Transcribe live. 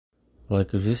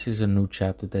Lakers, this is a new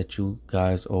chapter that you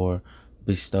guys are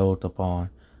bestowed upon.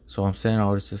 So I'm saying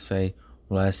all this to say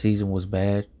last season was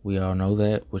bad. We all know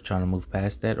that. We're trying to move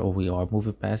past that, or we are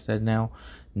moving past that now.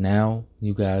 Now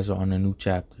you guys are on a new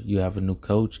chapter. You have a new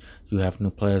coach. You have new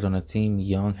players on the team,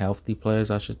 young, healthy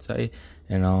players, I should say.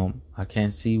 And I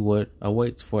can't see what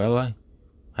awaits for LA.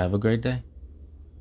 Have a great day.